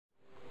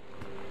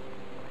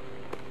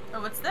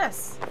Oh, what's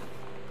this?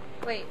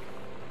 Wait.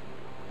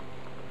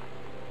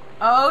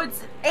 Oh,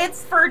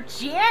 it's for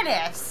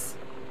Janice.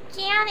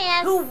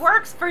 Janice! Who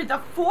works for the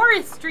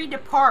forestry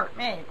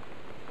department.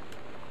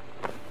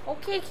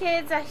 Okay,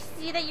 kids, I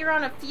see that you're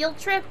on a field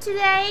trip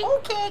today.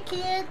 Okay,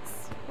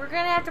 kids. We're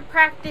gonna have to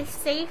practice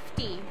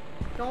safety.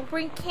 Don't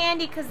bring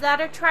candy, because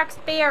that attracts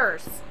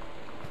bears.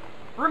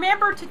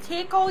 Remember to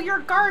take all your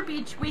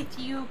garbage with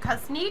you,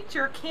 because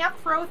nature can't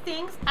throw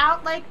things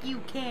out like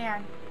you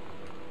can.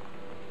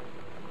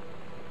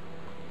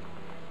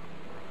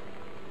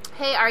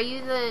 Hey, are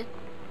you the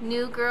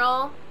new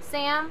girl,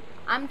 Sam?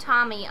 I'm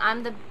Tommy.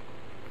 I'm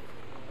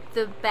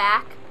the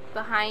back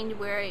behind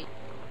where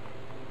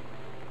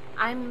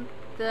I'm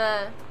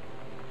the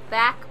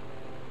back.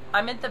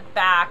 I'm at the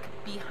back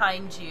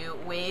behind you.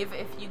 Wave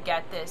if you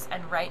get this,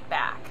 and right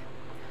back.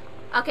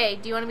 Okay,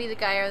 do you want to be the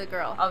guy or the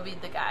girl? I'll be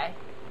the guy.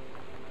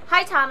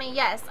 Hi, Tommy.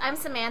 Yes, I'm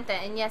Samantha,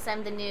 and yes,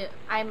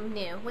 I'm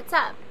new. What's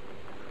up?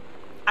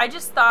 I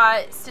just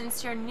thought,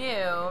 since you're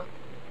new,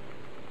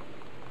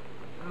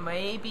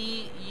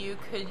 maybe you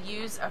could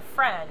use a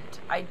friend.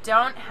 I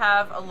don't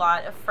have a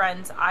lot of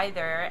friends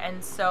either,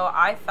 and so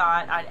I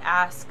thought I'd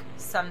ask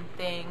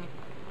something.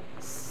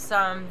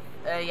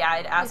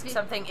 I'd ask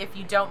something if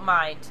you don't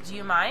mind. Do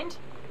you mind?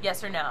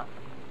 Yes or no?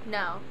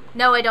 No.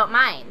 No, I don't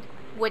mind.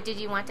 What did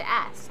you want to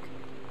ask?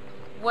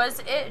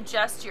 Was it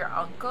just your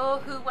uncle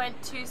who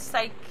went to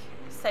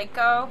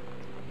psycho?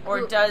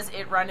 Or does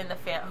it run in the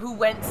who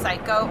went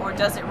psycho, or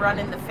does it run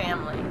in the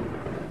family?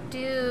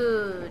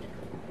 Dude.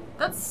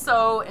 That's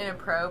so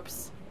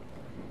inappropriate.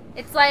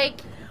 It's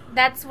like,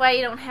 that's why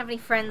you don't have any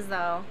friends,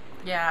 though.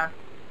 Yeah.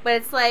 But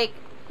it's like,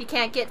 you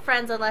can't get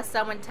friends unless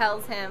someone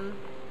tells him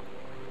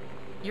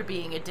you're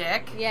being a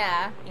dick.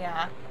 Yeah.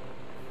 Yeah.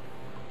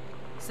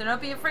 So don't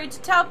be afraid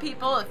to tell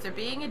people if they're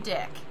being a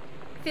dick.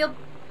 Feel,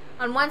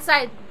 on one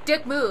side,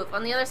 dick move.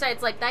 On the other side,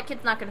 it's like, that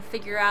kid's not going to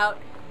figure out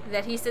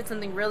that he said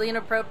something really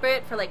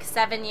inappropriate for like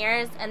 7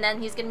 years, and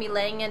then he's going to be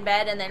laying in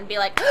bed and then be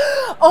like,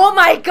 oh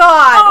my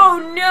god!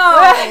 Oh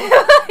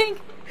no! Like,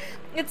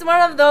 it's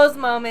one of those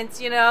moments,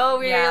 you know,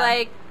 where you're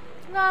like,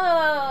 la, la,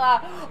 la,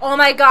 la. Oh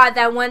my god,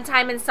 that one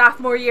time in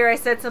sophomore year I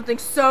said something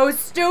so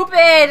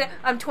stupid!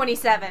 I'm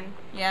 27.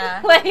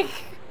 Yeah. Like,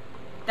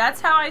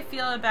 that's how I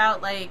feel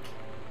about, like,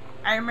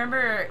 I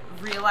remember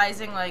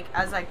realizing, like,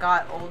 as I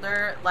got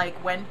older, like,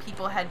 when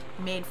people had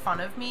made fun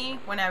of me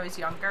when I was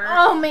younger.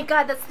 Oh my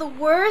god, that's the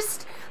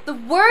worst! The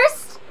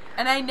worst!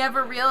 And I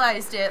never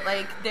realized it.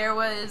 Like, there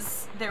were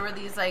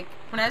these, like,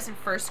 when I was in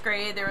first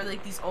grade, there were,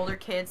 like, these older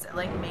kids that,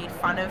 like, made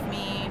fun of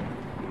me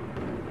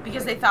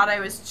because they thought I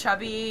was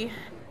chubby,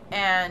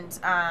 and,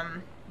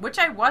 which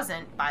I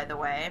wasn't, by the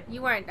way.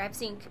 You weren't. I've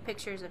seen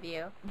pictures of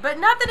you. But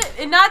not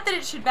that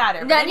it should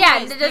matter. No,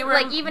 anyways, yeah, they were,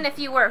 like, even if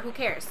you were, who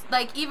cares?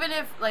 Like, even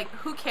if, like,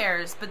 who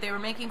cares? But they were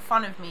making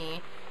fun of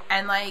me,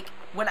 and, like,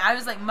 when I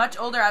was, like, much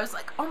older, I was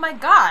like, oh my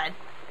god,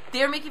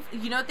 they were making,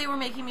 you know what they were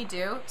making me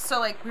do?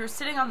 So, like, we were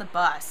sitting on the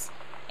bus,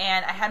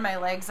 and I had my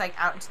legs, like,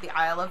 out into the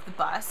aisle of the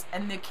bus,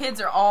 and the kids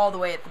are all the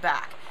way at the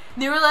back.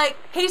 And they were like,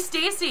 hey,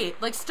 Stacy,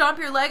 like, stomp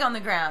your leg on the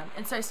ground.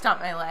 And so I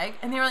stomped my leg.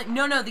 And they were like,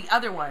 no, the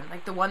other one.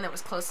 Like, the one that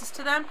was closest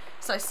to them.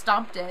 So I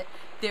stomped it.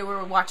 They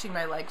were watching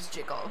my legs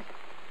jiggle.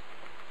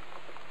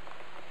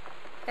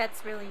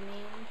 That's really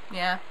mean.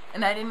 Yeah.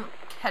 And I didn't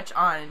catch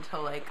on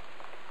until, like,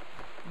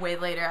 way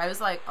later. I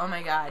was like, oh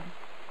my god,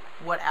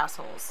 what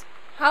assholes.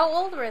 How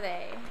old were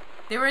they?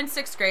 They were in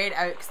 6th grade,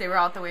 because they were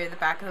out the way of the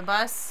back of the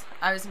bus.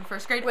 I was in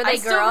 1st grade. Were they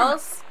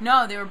girls?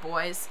 No, they were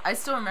boys. I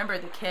still remember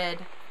the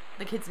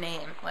kid's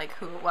name, like,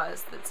 who it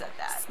was that said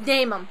that.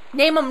 Name him.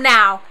 Name him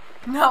now.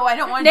 No, I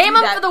don't want to do that.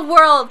 Name him for the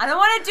world. I don't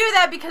want to do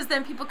that because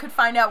then people could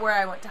find out where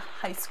I went to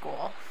high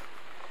school.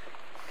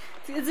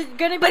 Is it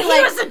gonna be But like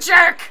he was a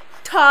jerk!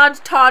 Todd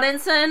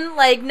Toddenson?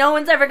 Like, no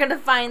one's ever gonna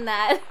find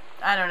that.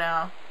 I don't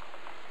know.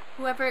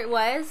 Whoever it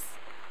was,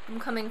 I'm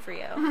coming for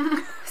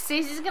you.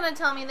 Stacey's gonna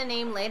tell me the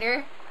name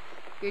later.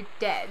 You're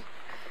dead.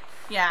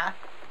 Yeah.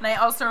 And I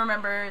also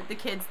remember the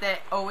kids that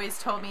always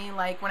told me,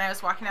 like, when I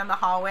was walking down the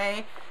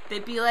hallway,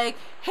 they'd be like,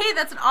 hey,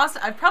 that's an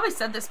awesome... I've probably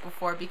said this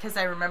before because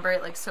I remember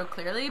it, like, so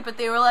clearly, but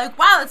they were like,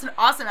 wow, that's an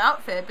awesome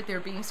outfit, but they were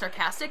being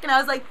sarcastic, and I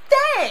was like,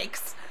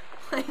 thanks!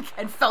 Like,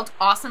 and felt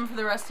awesome for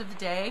the rest of the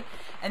day.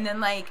 And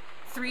then, like,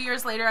 3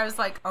 years later, I was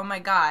like, oh my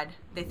god,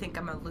 they think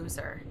I'm a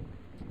loser.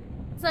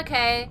 It's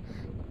okay.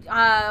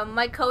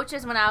 My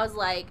coaches, when I was,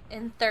 like,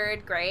 in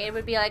 3rd grade,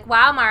 would be like,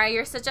 wow, Mara,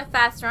 you're such a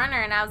fast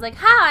runner. And I was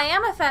like, I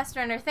am a fast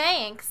runner,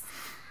 thanks.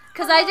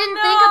 Because I didn't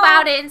think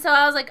about it, and so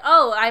I was like,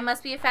 oh, I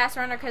must be a fast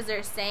runner because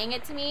they're saying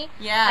it to me.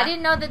 Yeah. I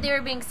didn't know that they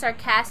were being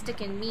sarcastic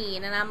and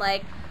mean, and I'm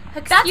like,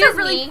 excuse That's a me.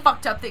 really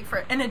fucked up thing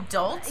for an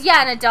adult.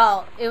 Yeah, an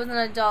adult. It was an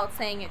adult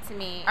saying it to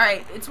me.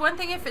 Alright, it's one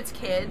thing if it's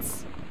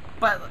kids,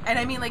 but, and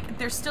I mean, like,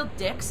 they're still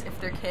dicks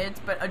if they're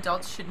kids, but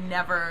adults should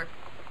never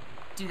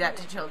do that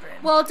to children.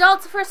 Well,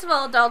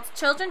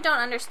 children don't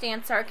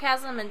understand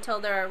sarcasm until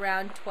they're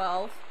around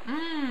 12.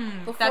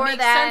 Before that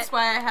makes sense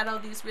why I had all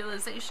these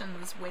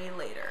realizations way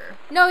later.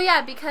 No,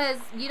 yeah, because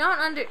you don't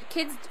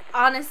kids,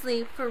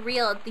 honestly, for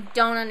real, they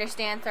don't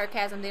understand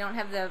sarcasm. They don't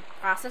have the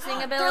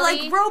processing ability. They're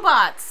like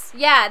robots.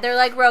 Yeah, they're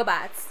like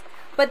robots.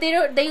 But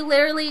they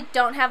literally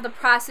don't have the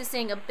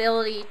processing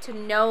ability to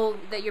know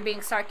that you're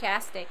being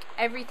sarcastic.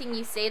 Everything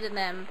you say to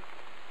them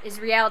is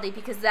reality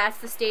because that's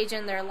the stage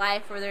in their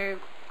life where they're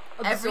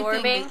absorbing.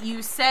 Everything that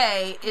you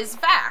say is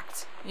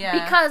fact.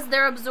 Yeah. Because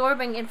they're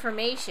absorbing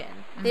information.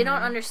 Mm-hmm. They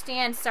don't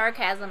understand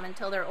sarcasm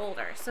until they're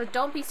older. So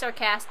don't be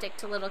sarcastic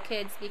to little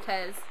kids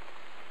because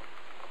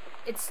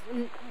it's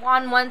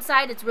on one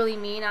side it's really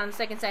mean, on the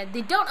second side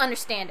they don't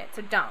understand it,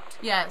 so don't.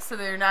 Yeah, so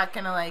they're not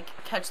gonna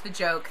like catch the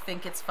joke,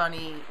 think it's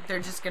funny, they're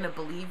just gonna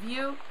believe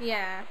you.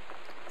 Yeah.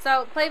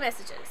 So play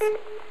messages.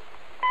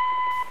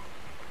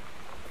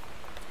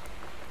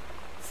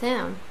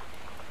 Sam.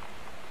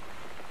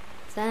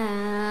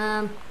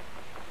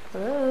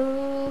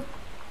 Hello.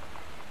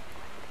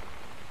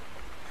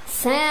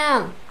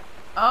 Sam.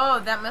 Oh,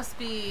 that must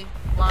be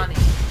Lonnie.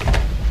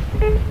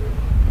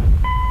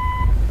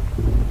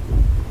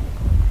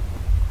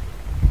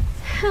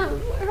 Sam,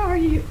 where are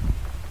you?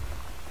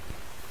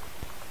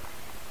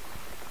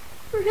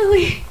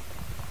 Really?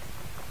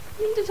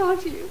 I need to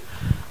talk to you.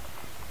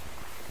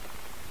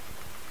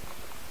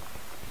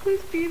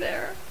 Please be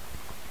there.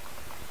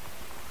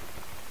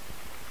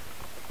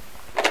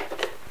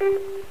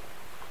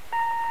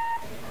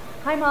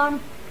 Hi,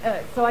 Mom.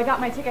 So I got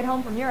my ticket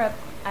home from Europe.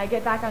 I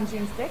get back on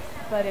June 6th,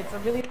 but it's a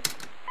really...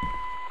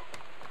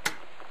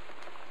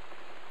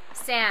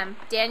 Sam,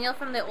 Daniel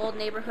from the old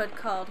neighborhood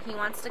called. He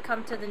wants to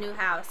come to the new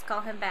house.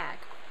 Call him back.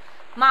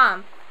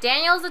 Mom,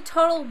 Daniel's a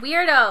total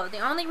weirdo. The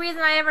only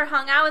reason I ever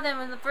hung out with him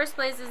in the first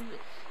place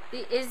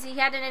is he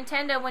had a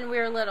Nintendo when we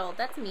were little.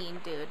 That's mean,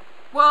 dude.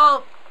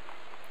 Well,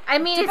 I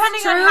mean, depending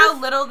it's on how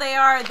little they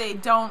are, they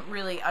don't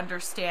really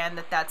understand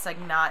that that's like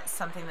not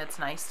something that's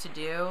nice to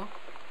do.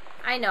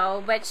 I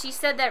know, but she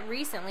said that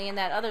recently in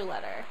that other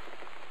letter.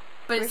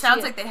 But it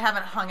sounds like they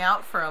haven't hung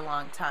out for a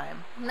long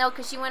time. No,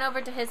 because she went over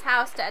to his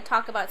house to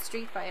talk about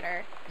Street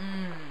Fighter.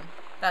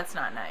 That's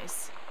not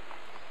nice.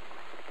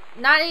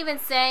 Not even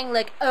saying,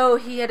 like, oh,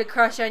 he had a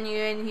crush on you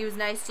and he was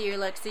nice to you,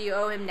 like, so you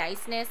owe him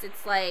niceness.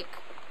 It's like...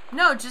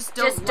 No, just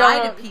don't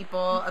lie to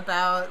people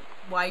about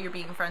why you're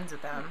being friends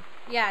with them.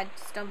 Yeah,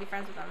 just don't be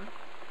friends with them.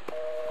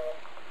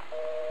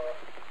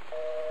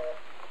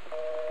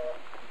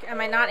 Am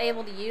I not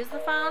able to use the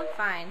phone?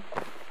 Fine.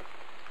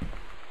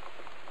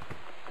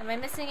 Am I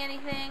missing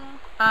anything?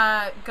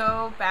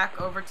 Go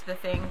back over to the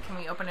thing. Can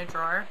we open a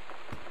drawer?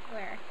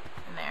 Where?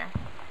 In there.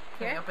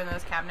 Can Here? we open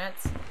those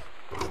cabinets?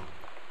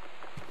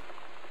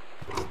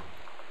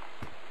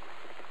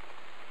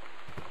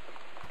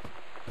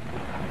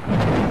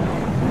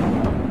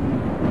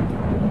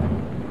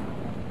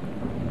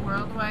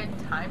 Worldwide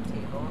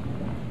timetable.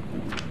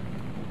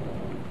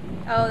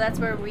 Oh, that's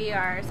where we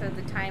are, so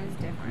the time's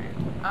different.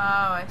 Oh,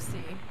 I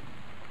see.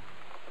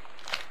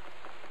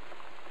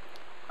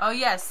 Oh,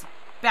 yes.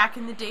 Back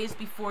in the days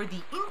before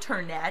the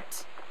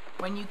internet,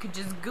 when you could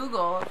just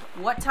Google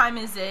what time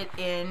is it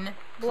in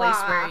place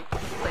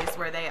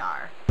where they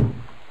are.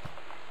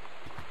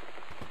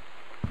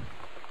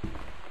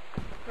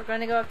 We're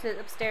going to go up to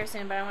upstairs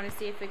soon, but I want to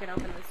see if we can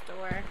open this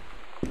door.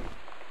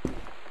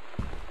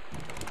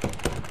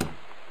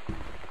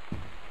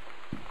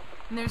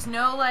 And there's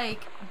no,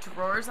 like,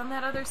 drawers on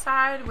that other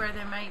side where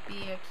there might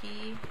be a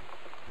key.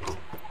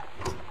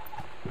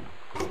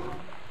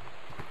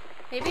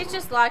 Maybe it's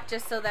just locked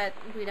just so that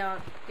we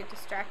don't get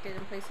distracted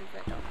in places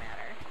that don't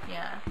matter.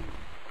 Yeah.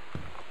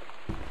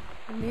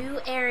 New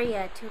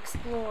area to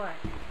explore.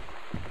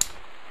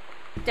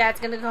 Dad's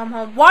gonna come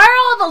home. Why are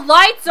all the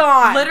lights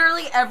on?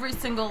 Literally every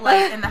single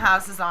light in the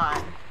house is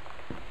on.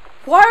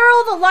 Why are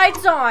all the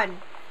lights on?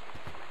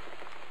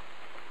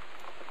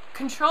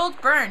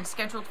 Controlled burn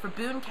scheduled for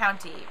Boone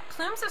County.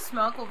 Plumes of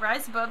smoke will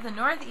rise above the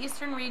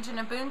northeastern region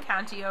of Boone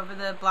County over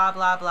the blah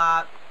blah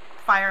blah.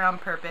 Fire on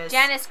purpose.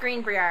 Janice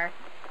Greenbriar.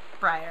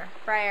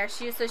 Briar.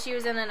 She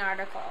was in an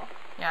article.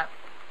 Yep.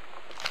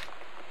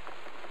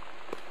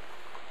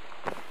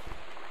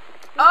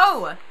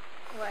 Oh!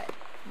 What?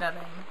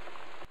 Nothing.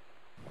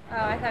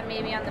 Oh, I thought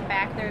maybe on the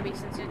back there would be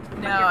since it's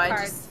No, your I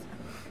cards.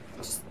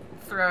 just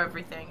throw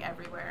everything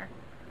everywhere.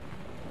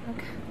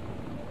 Okay.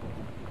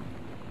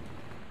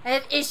 I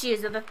have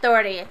issues with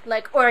authority,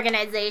 like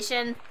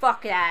organization.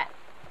 Fuck that.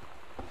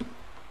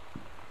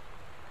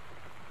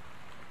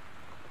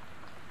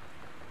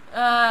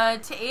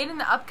 To aid in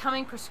the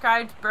upcoming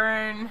prescribed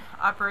burn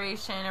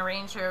operation, a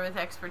ranger with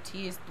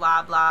expertise,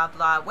 blah, blah,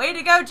 blah. Way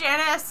to go,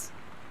 Janice!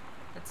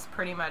 That's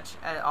pretty much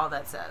all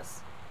that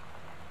says.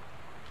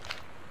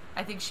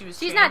 I think she was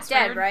She's transferred.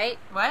 not dead, right?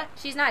 What?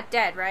 She's not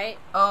dead, right?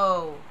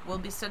 Oh, we'll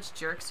be such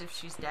jerks if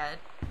she's dead.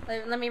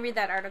 Let me read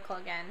that article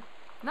again.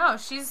 No,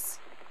 she's...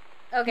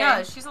 Okay.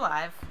 No, she's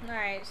alive.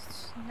 Alright.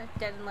 She's not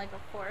dead in like a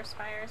forest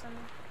fire or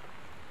something.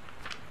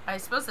 I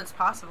suppose it's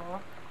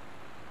possible.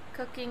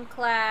 Cooking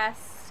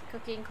class.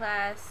 Cooking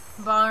class.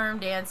 Ballroom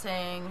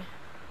dancing.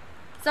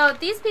 So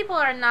these people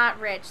are not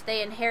rich.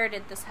 They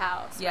inherited this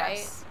house,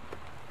 Yes.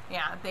 Right?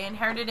 Yeah, they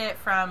inherited it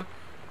from...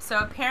 So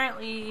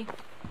apparently,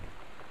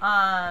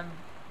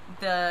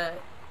 the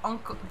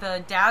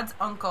dad's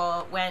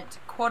uncle went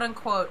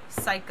quote-unquote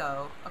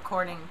psycho,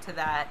 according to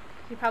that.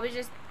 He probably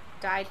just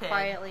died kid.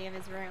 Quietly in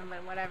his room,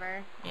 but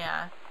whatever.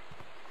 Yeah.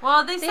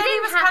 Well, they said he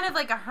was kind of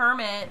like a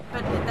hermit,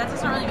 but that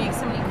doesn't really make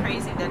somebody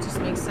crazy. That just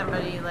makes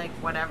somebody, like,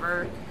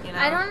 whatever, you know?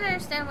 I don't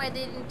understand why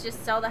they didn't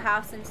just sell the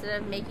house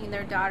instead of making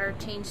their daughter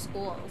change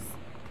schools.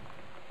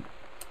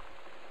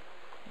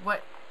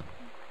 What?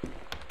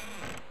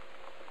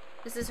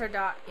 This is her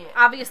daughter. Yeah.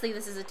 Obviously,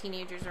 this is a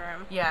teenager's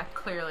room. Yeah,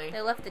 clearly.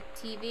 They left the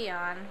TV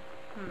on.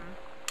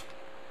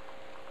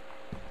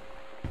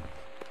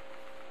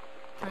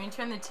 Can we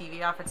turn the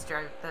TV off?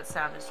 That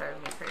sound is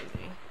driving me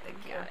crazy. Thank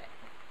you. Got it.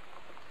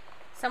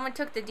 Someone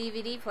took the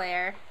DVD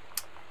player.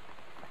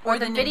 Or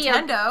the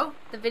Nintendo.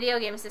 The video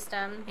game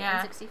system. The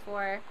Yeah.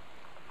 N64.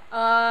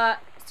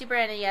 Super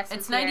NES was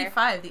It's here.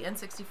 95. The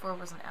N64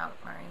 wasn't out,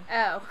 Mari.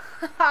 Oh.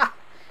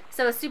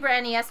 So a Super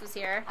NES was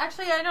here.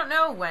 Actually, I don't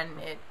know when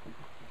it...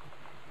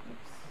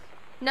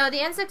 No, the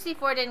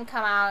N64 didn't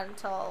come out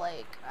until,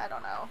 like, I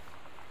don't know.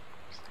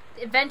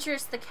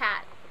 Adventures the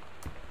Cat.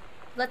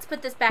 Let's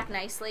put this back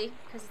nicely,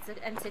 because it's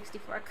an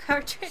N64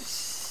 cartridge.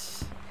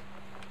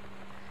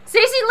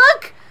 Stacey,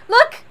 look!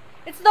 Look!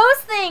 It's those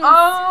things!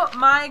 Oh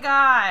my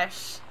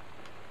gosh.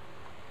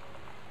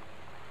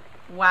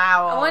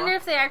 Wow. I wonder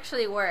if they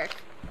actually work.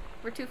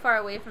 We're too far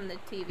away from the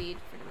TV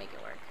to make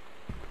it work.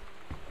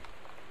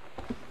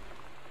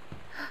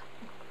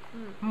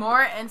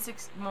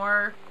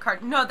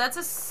 No, that's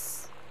a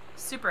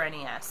Super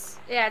NES.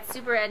 Yeah, it's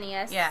Super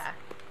NES. Yeah.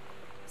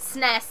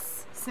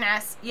 SNES.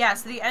 SNES. Yeah,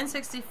 so the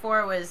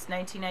N64 was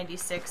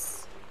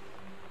 1996.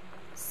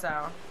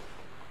 So.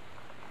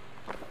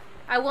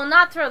 I will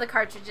not throw the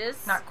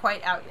cartridges. Not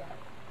quite out yet.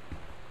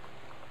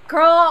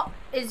 Girl,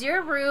 is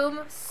your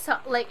room so,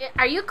 like,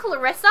 are you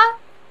Clarissa?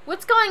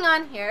 What's going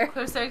on here?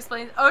 Clarissa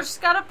explains. Oh, she's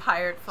got a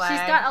pirate flag.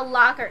 She's got a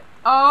locker.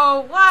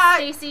 Oh, what?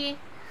 Stacey.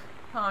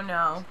 Oh,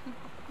 no.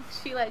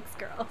 She likes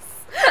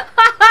girls.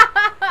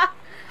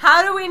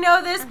 How do we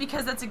know this?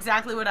 Because that's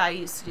exactly what I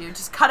used to do.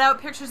 Just cut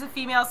out pictures of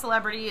female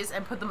celebrities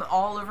and put them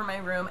all over my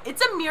room.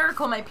 It's a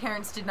miracle my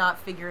parents did not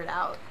figure it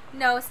out.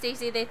 No,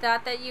 Stacey, they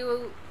thought that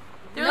you...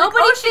 They're Nobody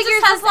like, oh, she figures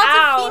just has this lots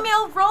out. of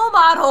female role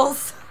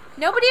models.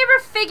 Nobody ever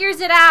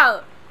figures it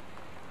out.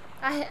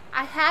 I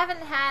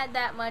haven't had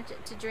that much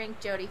to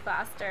drink, Jodie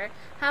Foster.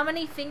 How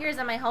many fingers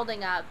am I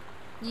holding up?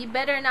 You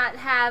better not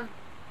have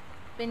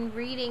been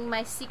reading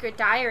my secret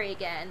diary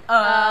again.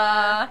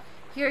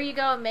 Here you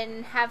go,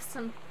 Mitten. Have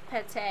some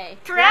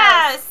pate.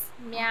 Dress.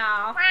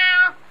 Meow.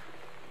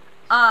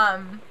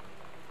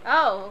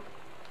 Oh.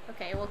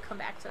 Okay, we'll come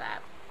back to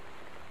that.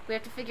 We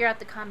have to figure out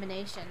the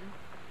combination.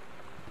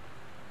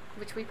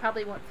 Which we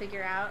probably won't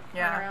figure out on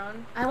our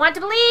own. I want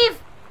to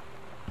believe!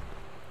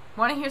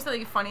 Want to hear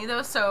something funny,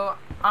 though? So,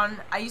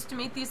 I used to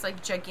make these,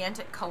 like,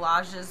 gigantic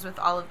collages with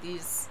all of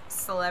these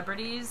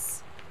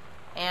celebrities.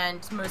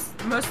 And most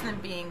of them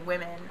being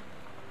women.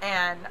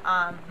 And,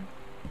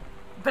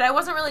 but I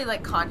wasn't really,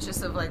 like,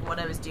 conscious of, like, what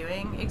I was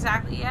doing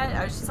exactly yet.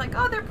 I was just like,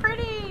 oh, they're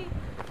pretty.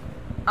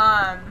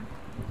 I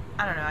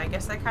don't know. I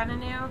guess I kind of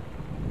knew.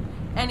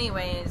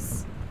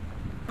 Anyways,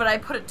 but I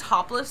put a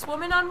topless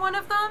woman on one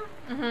of them.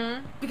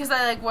 Mm-hmm. Because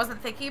I, like,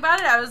 wasn't thinking about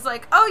it. I was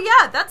like, oh,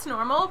 yeah, that's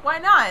normal. Why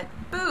not?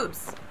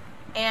 Boobs.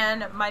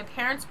 And my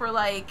parents were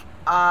like,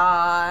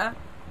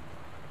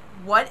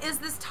 what is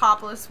this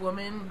topless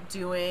woman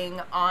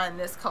doing on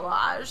this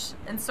collage?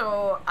 And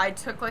so I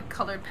took, like,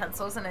 colored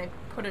pencils and I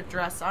put a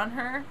dress on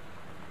her.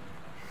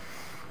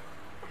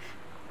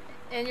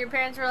 And your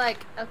parents were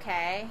like,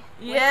 okay.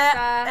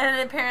 Yeah,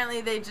 and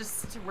apparently they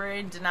just were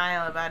in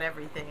denial about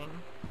everything.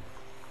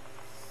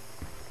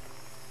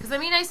 Because, I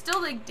mean, I still,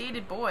 like,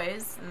 dated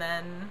boys, and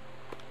then,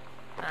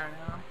 I don't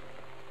know.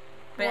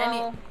 But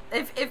well,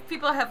 if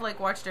people have,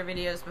 like, watched our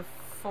videos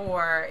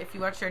before, if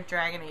you watched our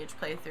Dragon Age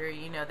playthrough,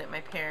 you know that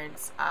my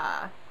parents,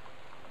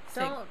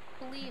 don't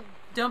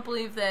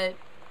believe that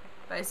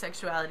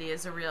bisexuality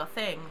is a real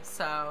thing,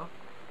 so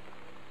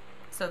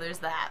there's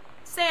that.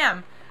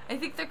 Sam, I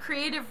think the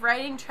creative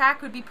writing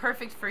track would be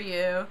perfect for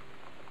you,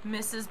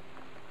 Mrs.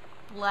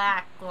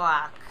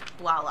 Blacklock.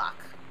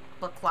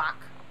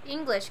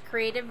 English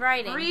creative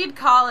writing. Reed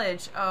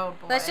College. Oh,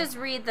 boy. Let's just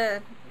read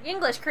the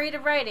English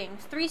creative writing.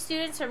 3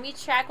 students from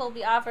each track will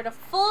be offered a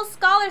full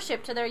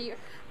scholarship to their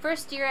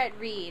first year at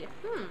Reed.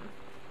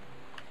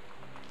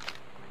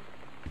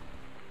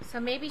 So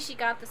maybe she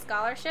got the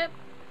scholarship?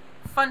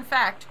 Fun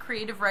fact,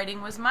 creative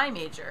writing was my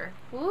major.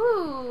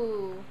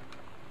 Ooh.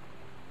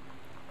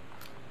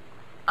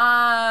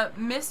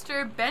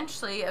 Mr.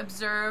 Benchley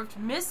observed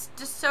Miss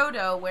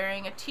DeSoto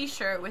wearing a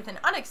t-shirt with an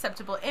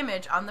unacceptable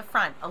image on the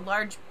front. A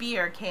large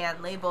beer can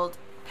labeled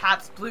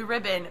Pabst Blue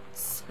Ribbon.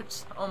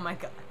 Oh my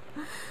god.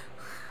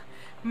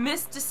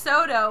 Miss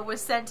DeSoto was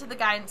sent to the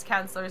guidance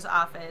counselor's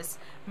office.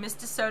 Miss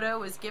DeSoto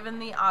was given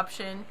the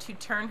option to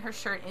turn her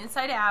shirt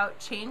inside out,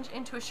 change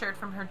into a shirt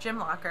from her gym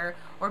locker,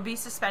 or be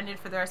suspended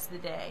for the rest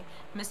of the day.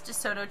 Miss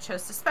DeSoto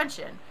chose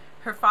suspension.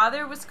 Her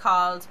father was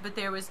called, but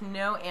there was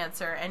no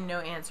answer and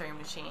no answering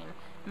machine.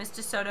 Miss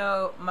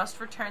DeSoto must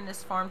return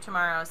this form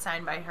tomorrow,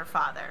 signed by her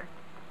father.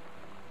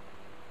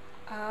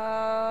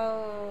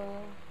 Oh.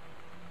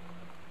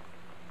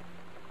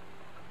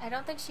 I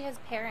don't think she has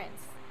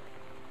parents.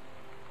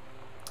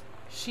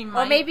 She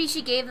might. Or maybe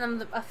she gave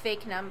them a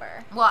fake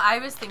number. Well, I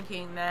was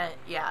thinking that,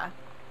 yeah,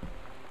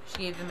 she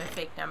gave them a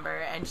fake number,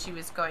 and she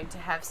was going to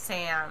have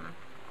Sam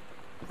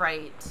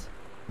write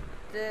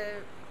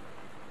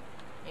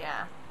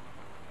Yeah.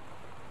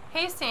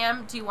 Hey,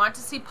 Sam, do you want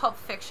to see Pulp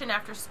Fiction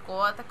after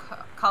school at the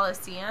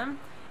Coliseum?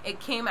 It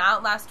came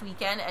out last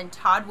weekend, and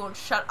Todd won't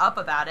shut up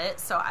about it,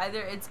 so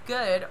either it's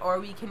good, or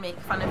we can make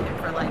fun of him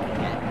for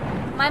liking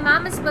it. My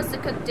mom is supposed to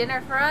cook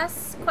dinner for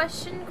us,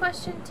 question,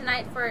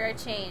 tonight for a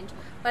change.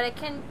 But I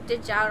can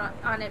ditch out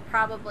on it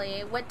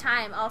probably. What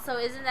time? Also,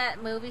 isn't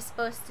that movie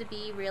supposed to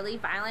be really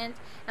violent?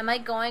 Am I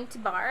going to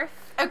barf?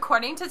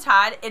 According to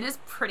Todd, it is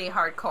pretty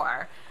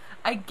hardcore.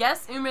 I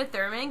guess Uma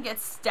Thurman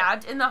gets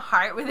stabbed in the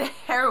heart with a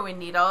heroin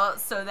needle,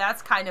 so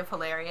that's kind of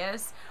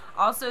hilarious.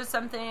 Also,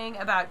 something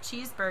about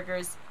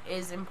cheeseburgers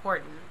is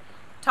important.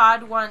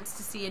 Todd wants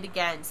to see it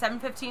again.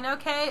 7:15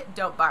 okay?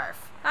 Don't barf.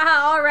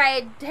 Haha,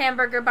 alright,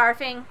 hamburger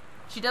barfing.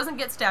 She doesn't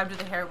get stabbed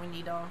with a heroin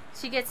needle.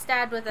 She gets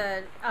stabbed with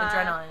a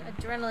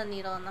adrenaline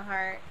needle in the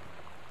heart.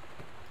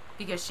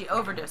 Because she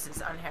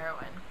overdoses on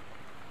heroin.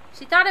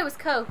 She thought it was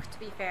coke, to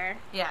be fair.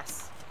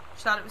 Yes.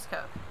 She thought it was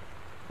coke.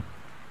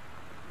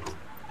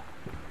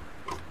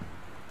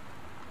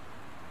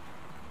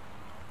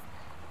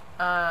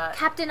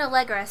 Captain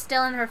Allegra,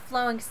 still in her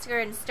flowing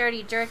skirt and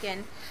sturdy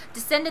jerkin,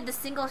 descended the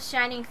single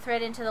shining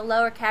thread into the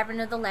lower cavern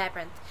of the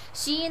labyrinth.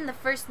 She and the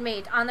first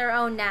mate, on their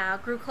own now,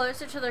 grew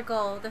closer to their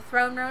goal, the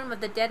throne room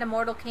of the dead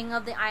immortal king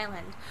of the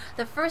island.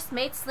 The first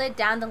mate slid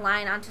down the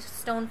line onto the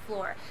stone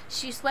floor.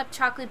 She swept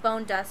chocolate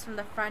bone dust from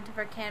the front of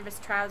her canvas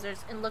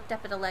trousers and looked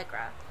up at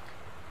Allegra.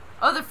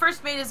 Oh, the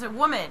first mate is a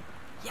woman.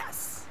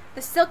 Yes.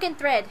 The silken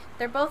thread.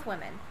 They're both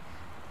women.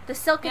 The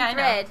silken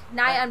thread,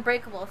 nigh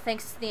unbreakable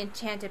thanks to the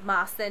enchanted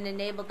moss that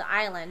inhabited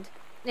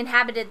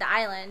the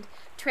island,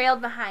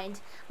 trailed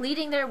behind,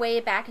 leading their way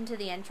back to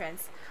the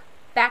entrance.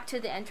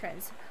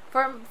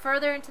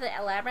 Further into the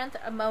labyrinth,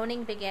 a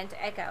moaning began to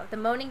echo. The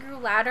moaning grew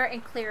louder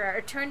and clearer.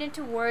 It turned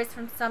into words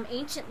from some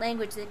ancient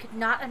language they could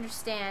not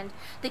understand.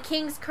 The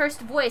king's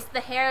cursed voice, the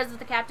hairs of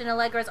the Captain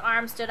Allegra's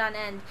arms stood on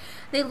end.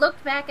 They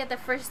looked back at the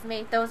first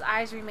mate. Those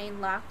eyes remained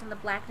locked in the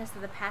blackness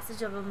of the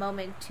passage of a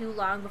moment too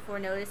long before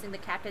noticing the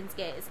captain's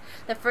gaze.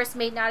 The first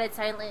mate nodded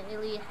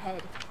silently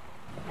ahead.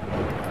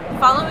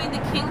 Following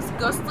the king's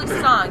ghostly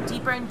song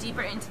deeper and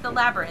deeper into the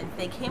labyrinth,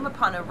 they came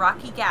upon a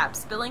rocky gap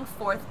spilling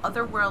forth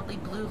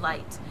otherworldly blue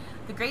light.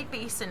 The great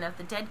basin of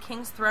the dead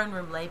king's throne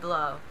room lay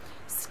below.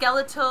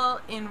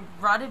 Skeletal in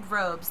rotted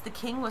robes, the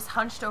king was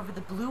hunched over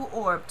the blue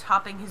orb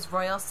topping his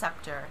royal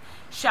scepter.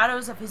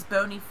 Shadows of his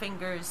bony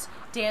fingers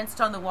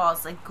danced on the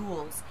walls like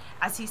ghouls.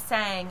 As he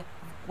sang,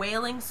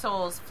 wailing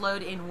souls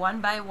flowed in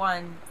one by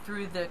one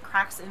through the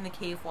cracks in the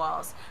cave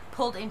walls,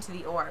 pulled into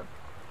the orb,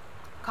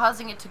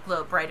 causing it to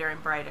glow brighter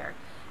and brighter.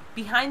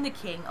 Behind the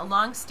king, a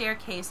long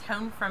staircase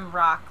hewn from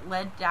rock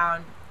led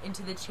down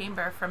into the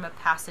chamber from a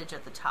passage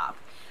at the top.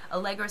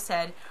 Allegra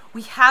said,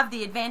 "We have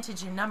the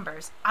advantage in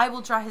numbers. I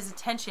will draw his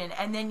attention,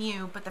 and then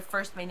you," but the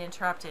first mate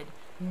interrupted.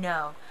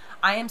 "No,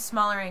 I am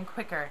smaller and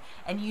quicker,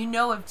 and you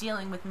know of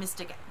dealing with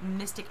mystic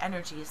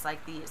energies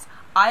like these.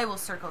 I will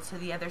circle to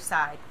the other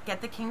side,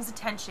 get the king's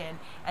attention,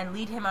 and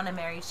lead him on a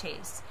merry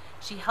chase."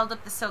 She held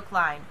up the silk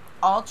line,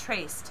 all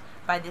traced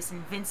by this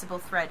invincible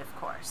thread, of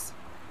course.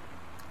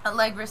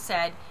 Allegra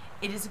said,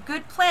 "It is a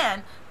good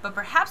plan, but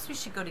perhaps we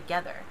should go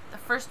together." The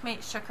first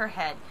mate shook her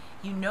head.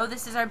 "You know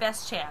this is our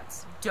best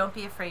chance. Don't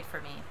be afraid for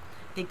me."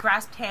 They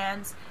grasped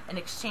hands and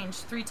exchanged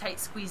 3 tight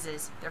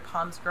squeezes, their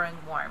palms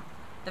growing warm.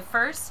 The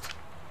first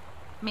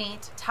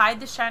mate tied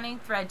the shining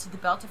thread to the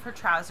belt of her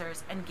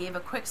trousers and gave a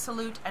quick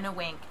salute and a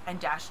wink and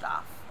dashed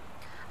off.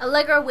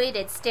 Allegra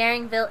waited,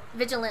 staring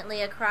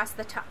vigilantly across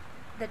the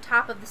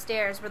top of the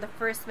stairs where the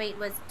first mate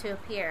was to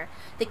appear.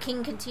 The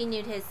king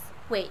continued his...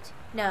 Wait,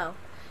 no.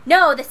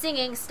 No, the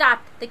singing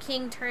stopped. The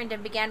king turned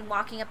and began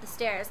walking up the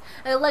stairs.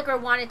 Allegra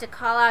wanted to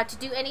call out, to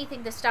do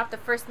anything to stop the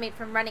first mate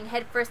from running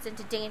headfirst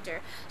into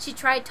danger. She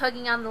tried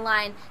tugging on the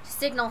line to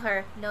signal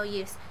her. No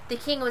use. The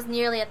king was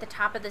nearly at the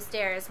top of the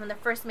stairs when the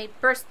first mate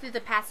burst through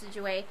the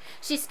passageway.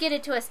 She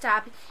skidded to a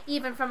stop,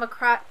 even from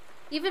across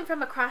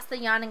the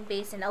yawning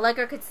basin.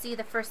 Allegra could see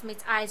the first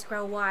mate's eyes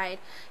grow wide.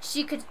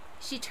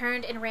 She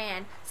turned and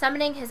ran.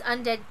 Summoning his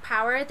undead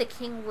power, the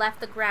king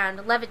left the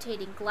ground,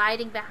 levitating,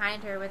 gliding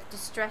behind her with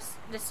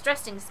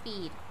distressing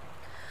speed.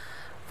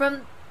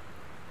 From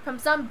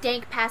some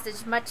dank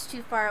passage much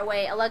too far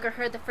away, Allegra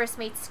heard the first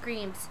mate's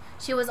screams.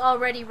 She was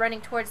already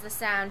running towards the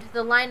sound.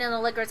 The line in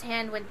Allegra's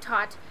hand went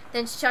taut,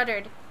 then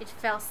shuddered. It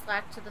fell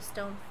slack to the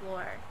stone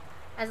floor.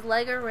 As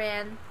Allegra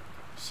ran,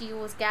 She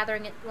was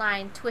gathering it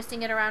line,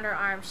 twisting it around her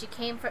arm. She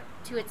came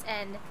to its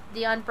end.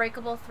 The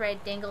unbreakable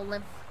thread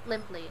dangled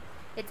limply,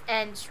 its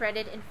end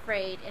shredded and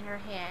frayed in her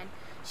hand.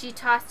 She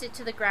tossed it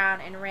to the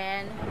ground and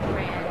ran.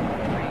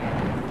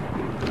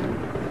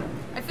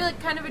 I feel like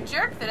kind of a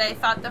jerk that I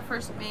thought the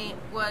first mate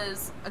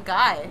was a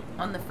guy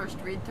on the first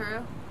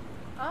read-through.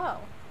 Oh.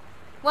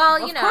 Well,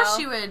 you know. Of course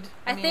she would.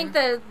 I think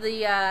the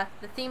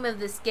theme of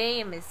this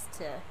game is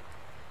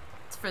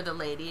it's for the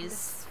ladies.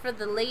 It's for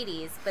the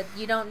ladies, but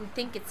you don't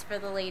think it's for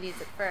the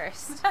ladies at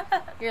first.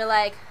 You're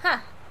like,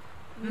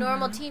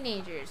 normal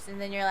teenagers,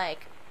 and then you're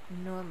like,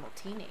 normal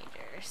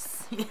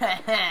teenagers.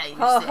 Yeah, you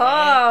Ho say.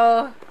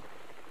 ho!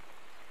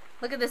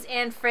 Look at this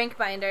Anne Frank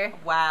binder.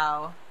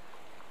 Wow.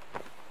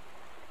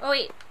 Oh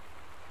wait.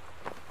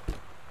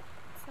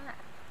 What's that?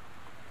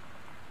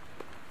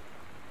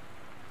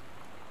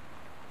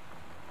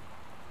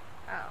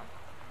 Oh.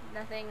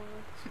 Nothing.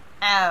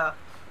 Oh.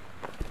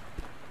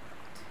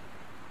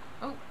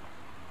 Oh.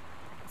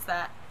 What's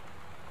that?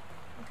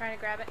 I'm trying to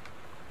grab it.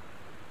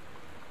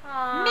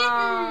 Mitten!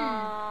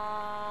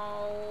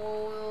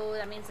 Oh,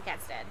 that means the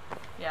cat's dead.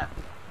 Yep.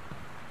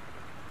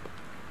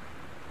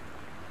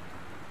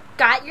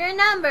 Got your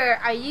number.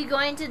 Are you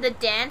going to the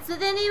dance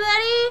with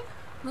anybody?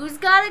 Who's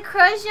got a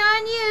crush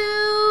on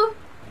you?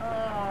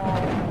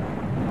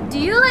 Oh. Do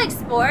you like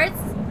sports?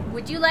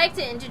 Would you like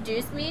to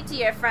introduce me to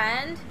your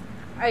friend?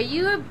 Are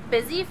you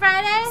busy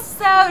Friday?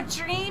 So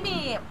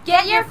dreamy.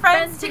 Get your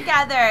friends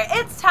together.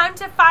 It's time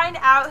to find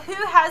out who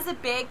has a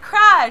big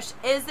crush.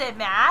 Is it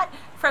Matt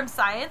from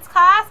science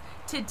class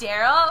to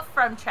Daryl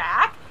from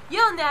track?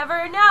 You'll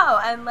never know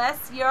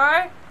unless you've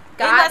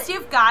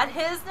got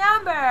his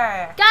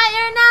number. Got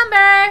your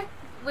number.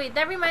 Wait,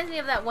 that reminds me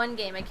of that one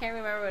game. I can't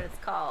remember what it's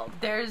called.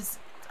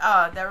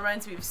 That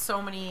reminds me of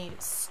so many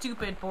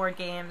stupid board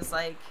games.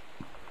 Like,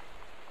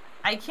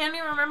 I can't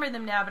even remember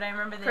them now, but I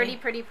remember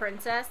Pretty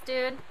Princess,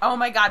 dude. Oh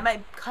my god,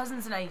 my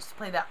cousins and I used to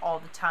play that all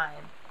the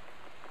time.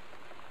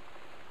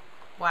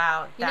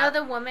 Wow. You know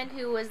the woman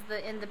who was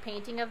in the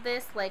painting of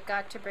this, like,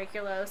 got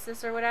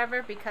tuberculosis or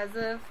whatever because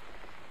of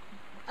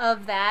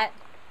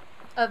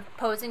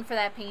posing for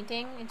that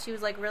painting, and she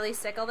was like really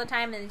sick all the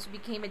time, and then she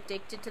became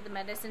addicted to the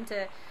medicine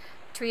to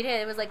treat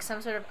it. It was like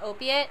some sort of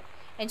opiate,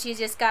 and she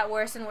just got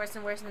worse and worse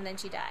and worse, and then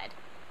she died.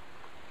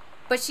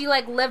 But she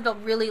like lived a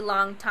really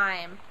long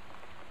time.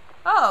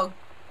 Oh.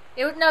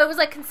 It was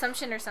like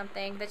consumption or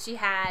something that she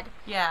had.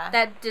 Yeah.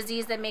 That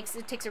disease that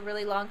takes a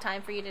really long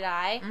time for you to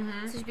die.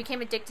 Mm-hmm. So she became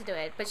addicted to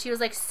it. But she was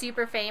like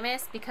super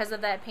famous because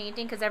of that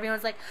painting, because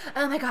everyone's like,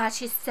 oh my god,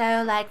 she's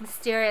so like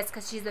mysterious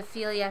because she's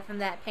Ophelia from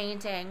that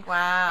painting.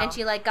 Wow. And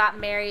she like got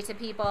married to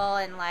people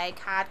and like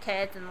had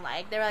kids, and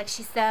like they were like,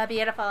 she's so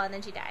beautiful, and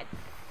then she died.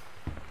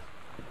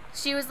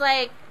 She was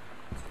like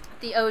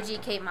the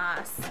OG Kate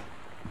Moss.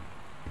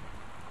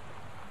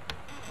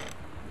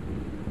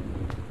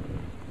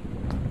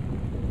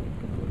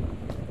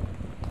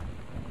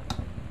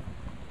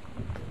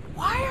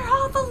 Why are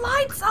all the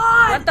lights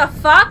on? What the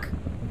fuck?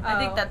 I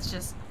think that's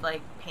just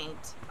like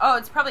paint. Oh,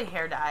 it's probably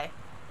hair dye.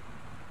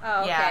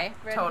 Oh, okay. Yeah,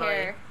 Red totally.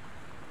 hair.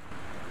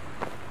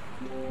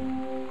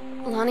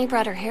 Lonnie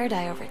brought her hair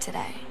dye over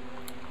today.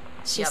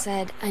 She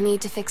said, I need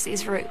to fix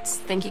these roots.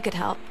 Think you could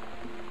help?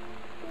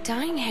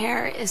 Dyeing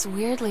hair is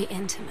weirdly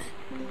intimate.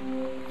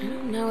 I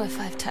don't know if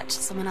I've touched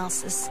someone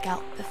else's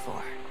scalp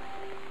before.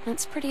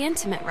 It's pretty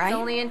intimate, right? It's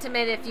only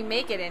intimate if you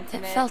make it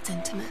intimate. It felt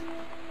intimate.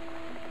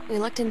 We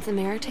looked in the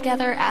mirror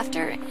together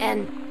after,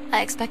 and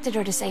I expected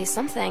her to say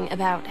something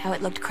about how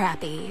it looked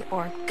crappy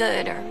or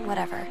good or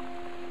whatever.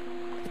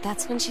 But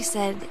that's when she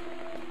said,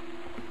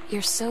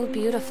 you're so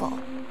beautiful.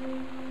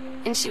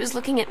 And she was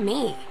looking at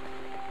me.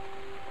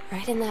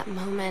 Right in that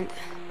moment,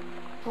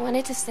 I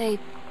wanted to say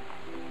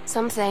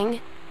something,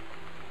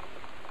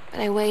 but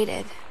I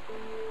waited.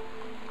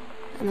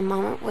 And the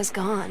moment was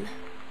gone.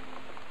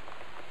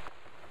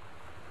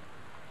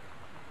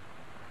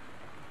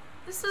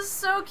 This is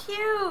so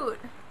cute.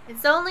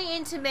 It's only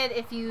intimate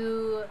if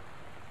you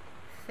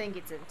think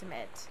it's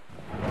intimate.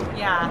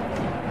 Yeah.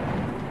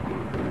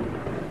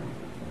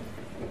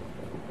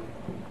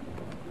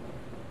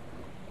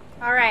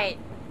 Alright.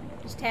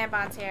 There's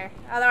tampons here.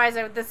 Otherwise,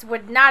 this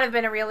would not have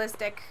been a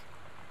realistic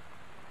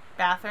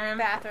Bathroom?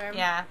 bathroom.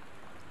 Yeah.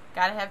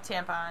 Gotta have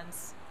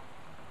tampons.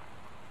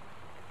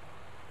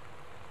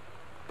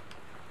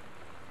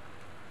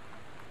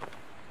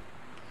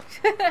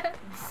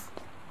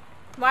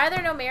 Why are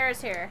there no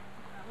mirrors here?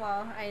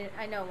 Well,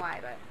 I know why,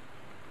 but...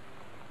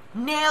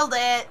 Nailed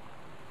it!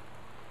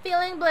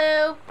 Feeling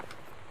blue.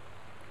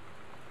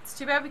 It's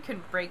too bad we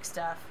couldn't break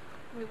stuff.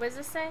 Wait, what does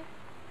this say?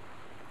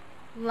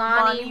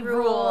 Lonnie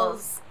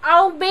rules.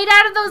 Oh, made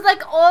out of those,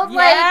 like, old,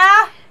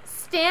 Yeah? like,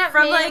 stamp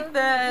From, made- like, the...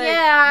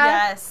 Yeah.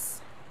 Yes.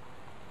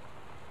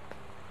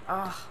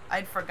 Oh,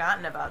 I'd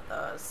forgotten about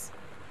those.